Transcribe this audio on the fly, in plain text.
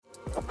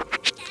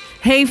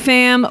Hey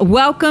fam,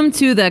 welcome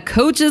to the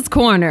Coach's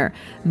Corner.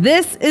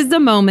 This is the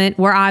moment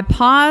where I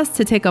pause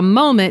to take a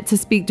moment to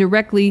speak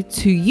directly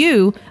to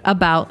you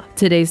about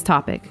today's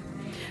topic.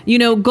 You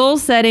know, goal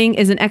setting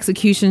is an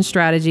execution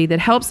strategy that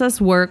helps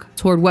us work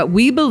toward what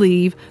we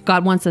believe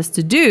God wants us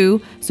to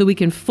do so we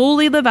can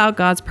fully live out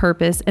God's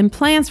purpose and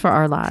plans for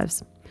our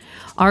lives.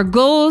 Our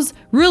goals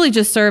really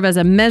just serve as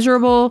a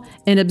measurable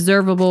and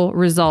observable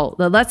result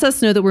that lets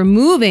us know that we're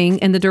moving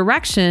in the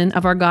direction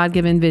of our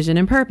God-given vision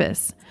and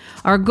purpose.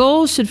 Our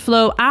goals should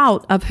flow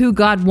out of who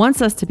God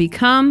wants us to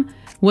become,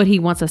 what He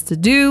wants us to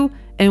do,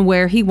 and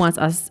where He wants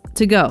us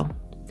to go.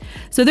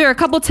 So there are a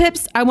couple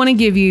tips I want to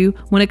give you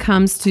when it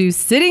comes to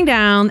sitting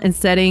down and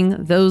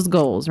setting those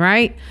goals,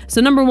 right?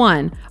 So number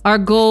one, our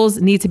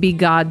goals need to be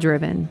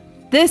God-driven.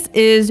 This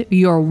is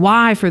your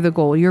why for the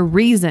goal, your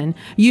reason.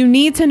 You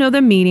need to know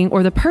the meaning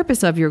or the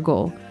purpose of your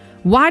goal.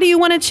 Why do you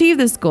want to achieve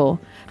this goal?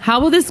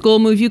 How will this goal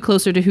move you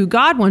closer to who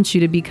God wants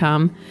you to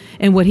become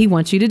and what He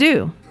wants you to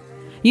do?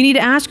 You need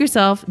to ask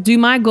yourself, do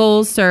my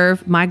goals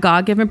serve my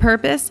God-given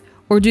purpose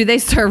or do they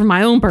serve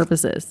my own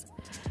purposes?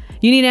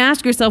 You need to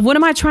ask yourself, what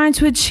am I trying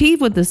to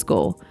achieve with this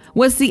goal?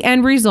 What's the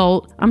end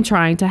result I'm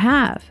trying to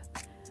have?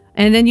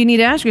 And then you need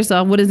to ask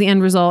yourself, what is the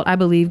end result I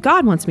believe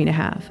God wants me to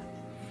have?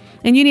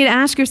 And you need to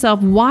ask yourself,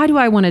 why do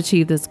I want to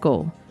achieve this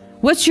goal?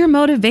 What's your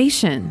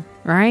motivation,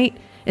 right?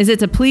 Is it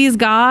to please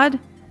God,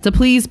 to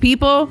please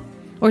people,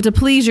 or to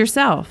please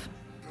yourself?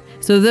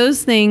 So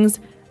those things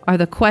are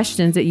the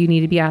questions that you need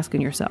to be asking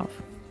yourself.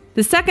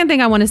 The second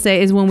thing I want to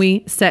say is when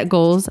we set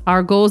goals,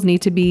 our goals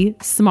need to be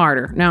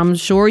smarter. Now, I'm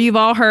sure you've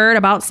all heard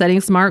about setting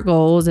SMART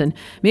goals and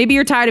maybe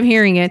you're tired of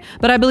hearing it,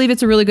 but I believe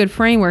it's a really good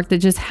framework that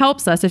just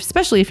helps us,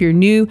 especially if you're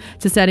new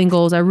to setting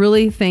goals. I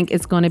really think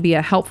it's going to be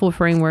a helpful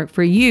framework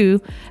for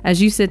you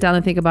as you sit down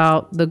and think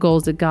about the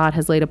goals that God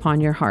has laid upon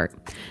your heart.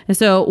 And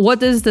so what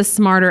does the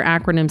SMARTER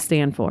acronym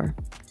stand for?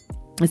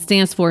 It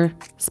stands for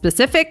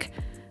specific,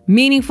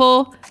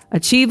 meaningful,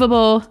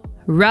 achievable,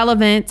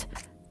 relevant,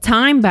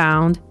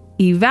 time-bound,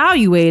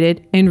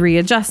 evaluated, and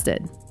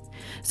readjusted.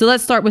 So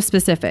let's start with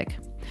specific.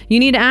 You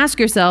need to ask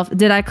yourself,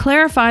 did I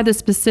clarify the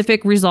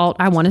specific result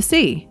I want to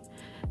see?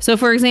 So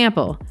for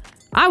example,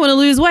 I want to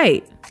lose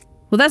weight.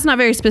 Well, that's not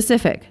very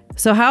specific.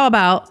 So how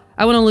about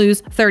I want to lose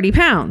 30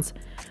 pounds?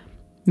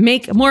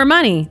 Make more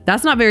money.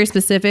 That's not very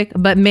specific,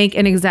 but make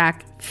an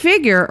exact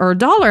figure or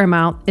dollar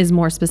amount is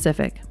more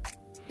specific.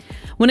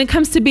 When it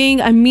comes to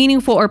being a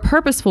meaningful or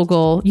purposeful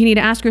goal, you need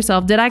to ask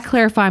yourself, did I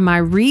clarify my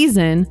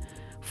reason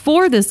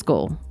for this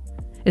goal?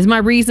 Is my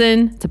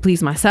reason to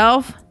please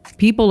myself,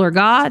 people, or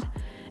God?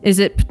 Is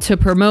it to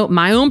promote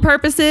my own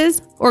purposes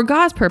or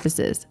God's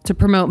purposes? To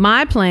promote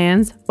my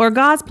plans or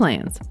God's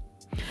plans?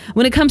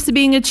 When it comes to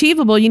being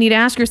achievable, you need to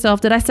ask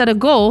yourself, did I set a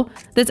goal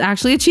that's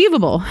actually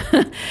achievable?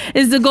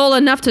 Is the goal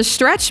enough to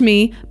stretch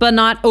me, but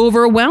not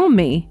overwhelm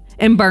me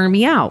and burn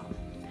me out?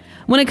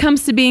 When it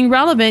comes to being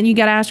relevant, you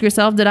got to ask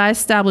yourself, did I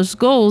establish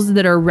goals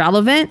that are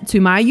relevant to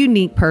my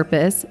unique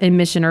purpose and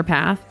mission or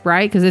path,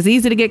 right? Because it's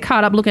easy to get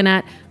caught up looking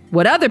at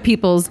what other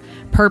people's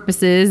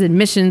purposes and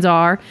missions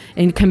are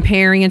and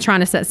comparing and trying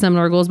to set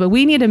similar goals. But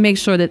we need to make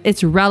sure that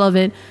it's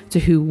relevant to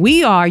who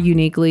we are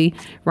uniquely,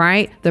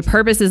 right? The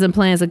purposes and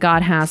plans that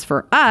God has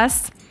for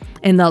us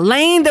in the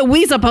lane that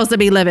we're supposed to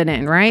be living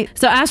in, right?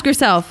 So ask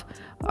yourself,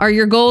 are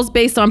your goals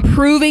based on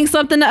proving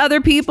something to other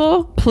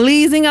people,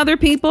 pleasing other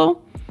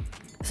people?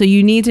 So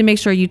you need to make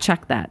sure you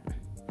check that.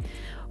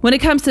 When it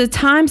comes to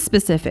time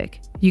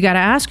specific, you got to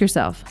ask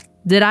yourself,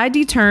 did I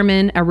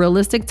determine a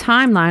realistic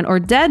timeline or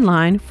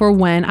deadline for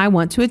when I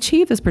want to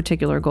achieve this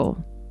particular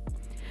goal?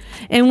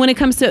 And when it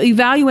comes to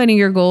evaluating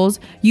your goals,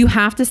 you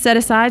have to set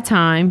aside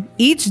time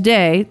each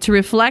day to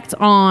reflect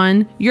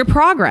on your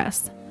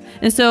progress.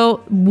 And so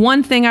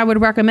one thing I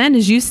would recommend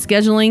is you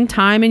scheduling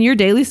time in your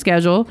daily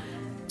schedule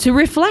to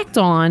reflect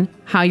on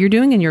how you're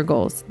doing in your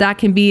goals. That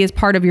can be as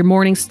part of your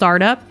morning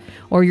startup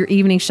or your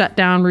evening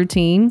shutdown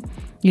routine,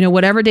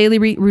 whatever daily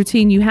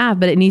routine you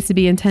have, but it needs to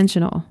be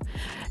intentional.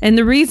 And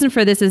the reason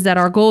for this is that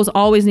our goals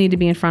always need to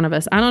be in front of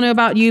us. I don't know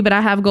about you, but I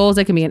have goals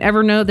that can be in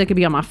Evernote, that can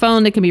be on my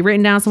phone, that can be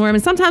written down somewhere.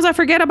 And sometimes I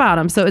forget about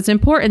them. So it's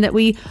important that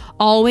we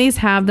always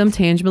have them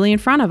tangibly in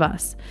front of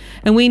us.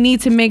 And we need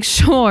to make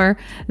sure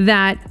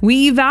that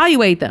we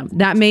evaluate them.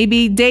 That may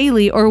be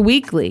daily or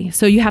weekly.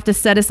 So you have to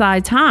set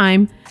aside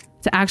time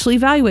to actually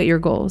evaluate your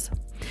goals.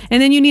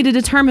 And then you need to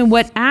determine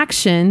what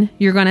action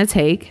you're going to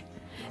take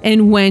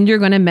and when you're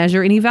going to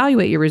measure and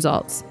evaluate your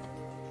results.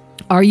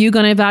 Are you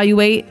going to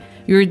evaluate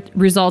your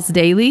results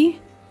daily?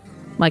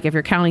 Like if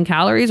you're counting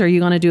calories, are you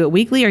going to do it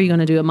weekly? Are you going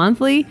to do it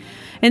monthly?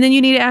 And then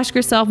you need to ask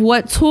yourself,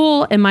 what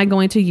tool am I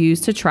going to use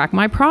to track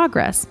my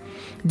progress?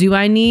 Do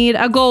I need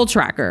a goal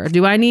tracker?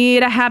 Do I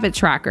need a habit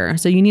tracker?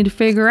 So you need to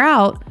figure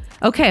out,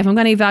 okay, if I'm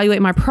going to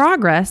evaluate my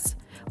progress,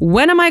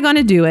 when am I going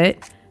to do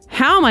it?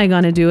 How am I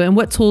going to do it? And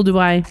what tool do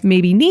I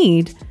maybe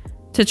need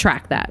to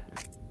track that?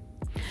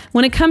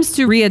 When it comes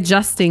to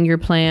readjusting your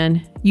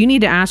plan, you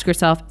need to ask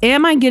yourself,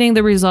 am I getting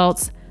the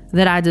results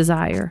that I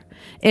desire?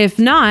 If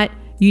not,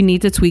 you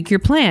need to tweak your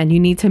plan. You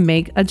need to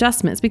make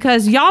adjustments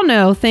because y'all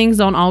know things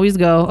don't always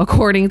go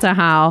according to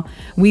how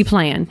we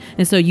plan.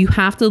 And so you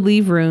have to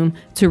leave room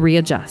to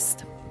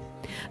readjust.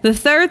 The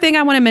third thing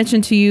I want to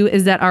mention to you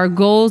is that our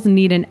goals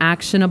need an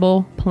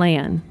actionable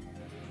plan.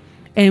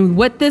 And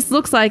what this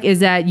looks like is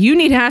that you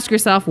need to ask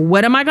yourself,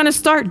 what am I going to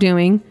start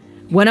doing?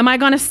 What am I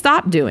going to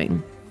stop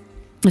doing?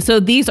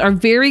 So these are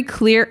very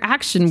clear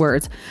action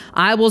words.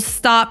 I will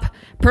stop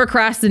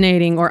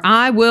procrastinating, or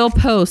I will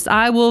post,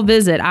 I will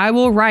visit, I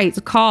will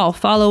write, call,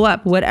 follow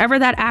up, whatever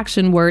that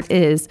action word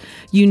is,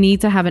 you need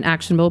to have an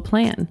actionable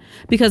plan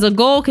because a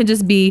goal can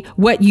just be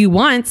what you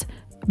want,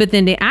 but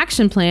then the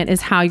action plan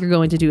is how you're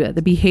going to do it.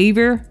 The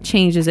behavior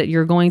changes that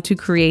you're going to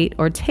create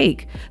or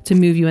take to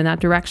move you in that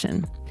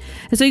direction.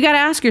 And so you got to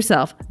ask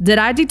yourself, did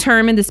I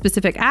determine the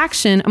specific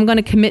action I'm going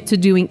to commit to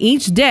doing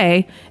each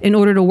day in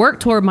order to work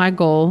toward my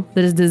goal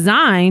that is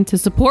designed to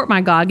support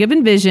my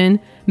God-given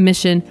vision,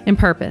 mission, and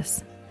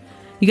purpose?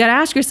 You got to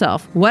ask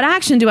yourself, what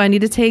action do I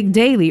need to take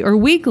daily or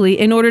weekly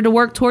in order to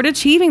work toward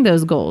achieving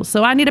those goals?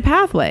 So I need a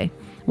pathway.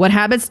 What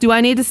habits do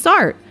I need to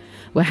start?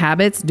 What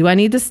habits do I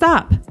need to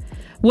stop?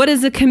 What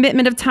is the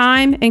commitment of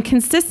time and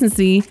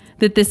consistency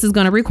that this is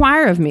going to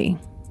require of me?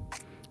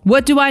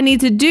 What do I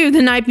need to do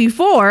the night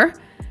before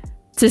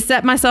to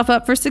set myself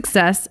up for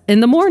success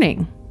in the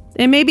morning?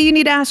 And maybe you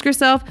need to ask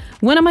yourself,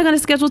 when am I going to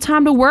schedule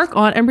time to work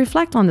on and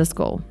reflect on this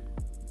goal?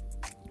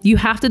 You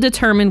have to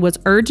determine what's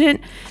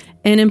urgent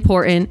and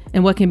important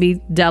and what can be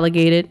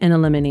delegated and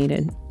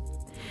eliminated.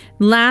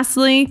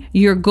 Lastly,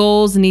 your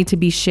goals need to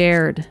be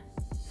shared.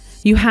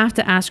 You have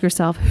to ask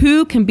yourself,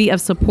 who can be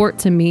of support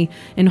to me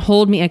and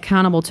hold me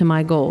accountable to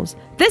my goals?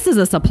 This is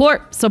a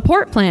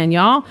support plan,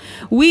 y'all.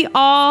 We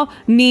all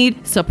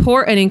need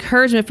support and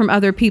encouragement from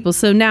other people.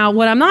 So now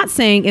what I'm not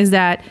saying is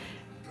that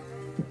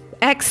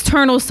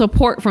external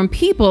support from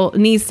people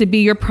needs to be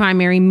your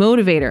primary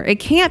motivator. It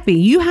can't be.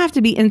 You have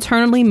to be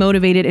internally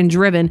motivated and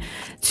driven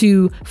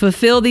to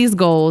fulfill these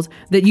goals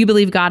that you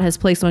believe God has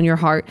placed on your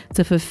heart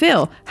to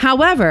fulfill.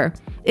 However,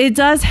 it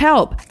does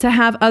help to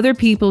have other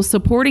people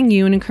supporting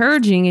you and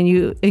encouraging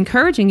you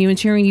and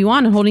cheering you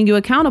on and holding you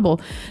accountable.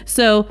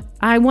 So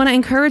I want to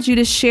encourage you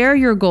to share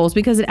your goals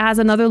because it adds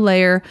another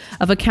layer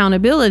of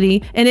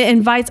accountability and it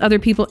invites other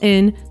people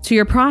in to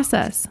your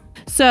process.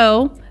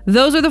 So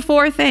those are the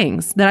 4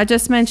 things that I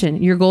just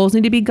mentioned. Your goals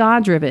need to be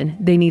God-driven.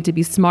 They need to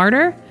be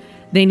smarter.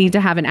 They need to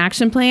have an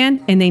action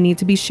plan and they need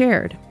to be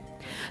shared.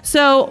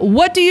 So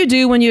what do you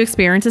do when you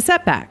experience a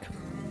setback?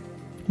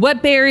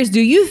 What barriers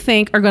do you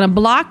think are going to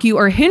block you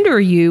or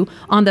hinder you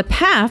on the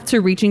path to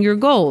reaching your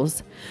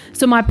goals?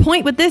 So my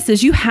point with this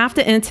is you have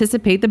to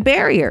anticipate the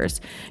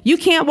barriers. You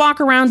can't walk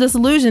around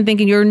disillusioned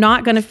thinking you're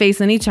not going to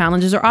face any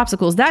challenges or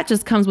obstacles. That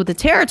just comes with the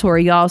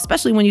territory, y'all,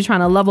 especially when you're trying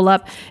to level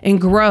up and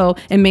grow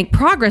and make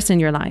progress in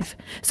your life.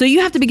 So you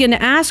have to begin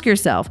to ask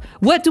yourself,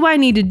 what do I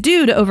need to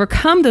do to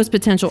overcome those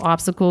potential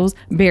obstacles,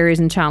 barriers,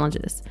 and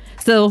challenges?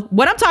 So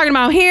what I'm talking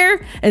about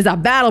here is a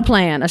battle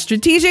plan, a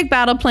strategic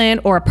battle plan,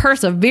 or a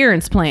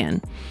perseverance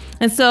plan.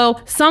 And so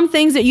some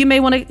things that you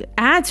may want to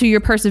add to your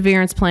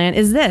perseverance plan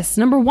is this.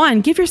 Number 1,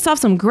 give yourself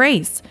some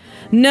grace.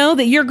 Know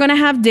that you're going to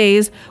have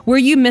days where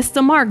you missed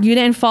the mark. You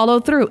didn't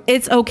follow through.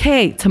 It's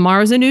okay.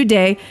 Tomorrow's a new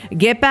day.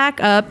 Get back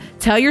up.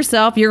 Tell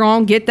yourself you're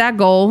going to get that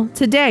goal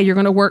today. You're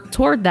going to work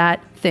toward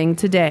that thing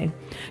today.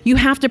 You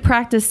have to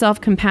practice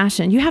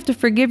self-compassion. You have to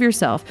forgive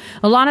yourself.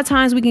 A lot of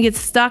times we can get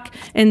stuck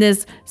in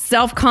this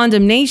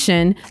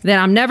self-condemnation that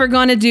I'm never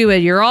going to do it.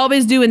 You're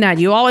always doing that.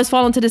 You always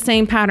fall into the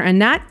same pattern.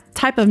 And that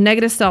type of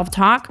negative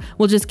self-talk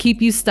will just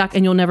keep you stuck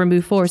and you'll never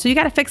move forward. So you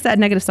got to fix that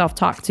negative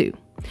self-talk too.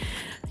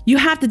 You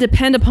have to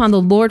depend upon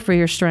the Lord for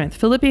your strength.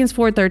 Philippians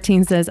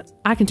 4:13 says,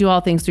 I can do all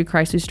things through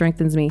Christ who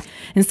strengthens me.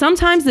 And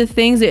sometimes the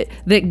things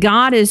that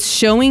God is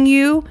showing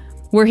you,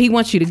 where he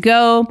wants you to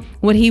go,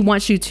 what he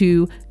wants you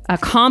to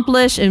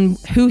accomplish and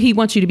who he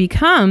wants you to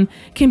become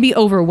can be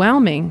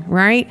overwhelming,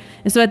 right?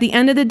 And so at the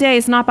end of the day,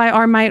 it's not by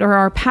our might or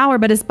our power,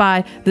 but it's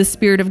by the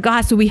Spirit of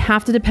God. So we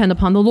have to depend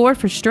upon the Lord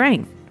for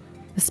strength,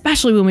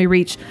 especially when we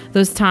reach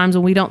those times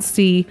when we don't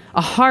see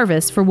a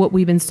harvest for what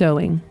we've been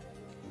sowing.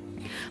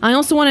 I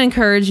also want to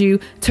encourage you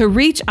to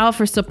reach out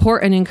for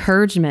support and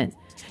encouragement.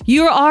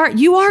 You are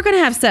going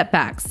to have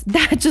setbacks.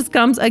 That just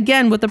comes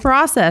again with the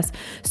process.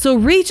 So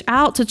reach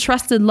out to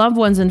trusted loved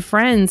ones and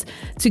friends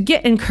to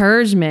get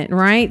encouragement,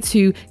 right?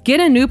 To get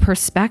a new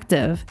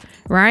perspective,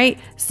 right?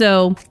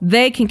 So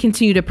they can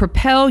continue to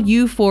propel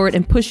you forward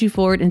and push you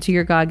forward into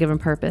your God-given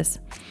purpose.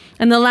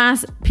 And the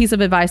last piece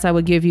of advice I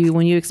would give you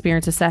when you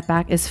experience a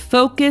setback is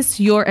focus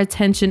your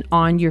attention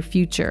on your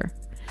future.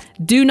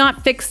 Do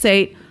not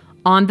fixate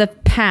on the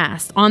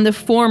past, on the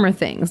former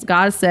things.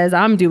 God says,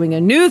 I'm doing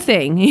a new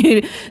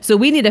thing. So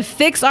we need to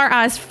fix our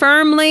eyes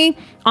firmly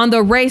on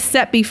the race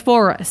set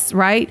before us,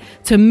 right?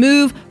 To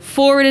move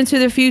forward into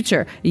the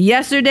future.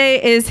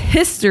 Yesterday is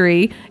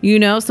history,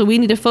 so we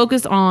need to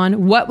focus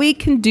on what we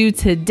can do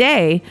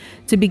today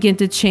to begin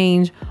to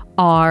change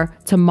our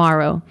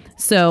tomorrow.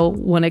 So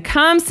when it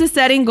comes to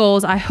setting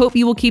goals, I hope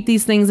you will keep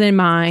these things in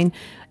mind.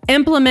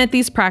 Implement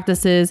these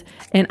practices,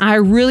 and I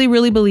really,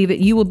 really believe that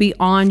you will be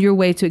on your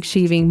way to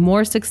achieving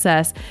more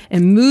success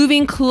and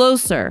moving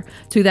closer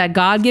to that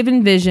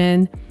God-given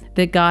vision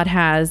that God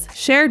has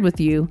shared with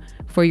you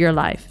for your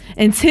life.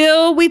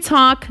 Until we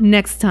talk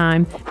next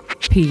time,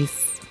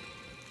 peace.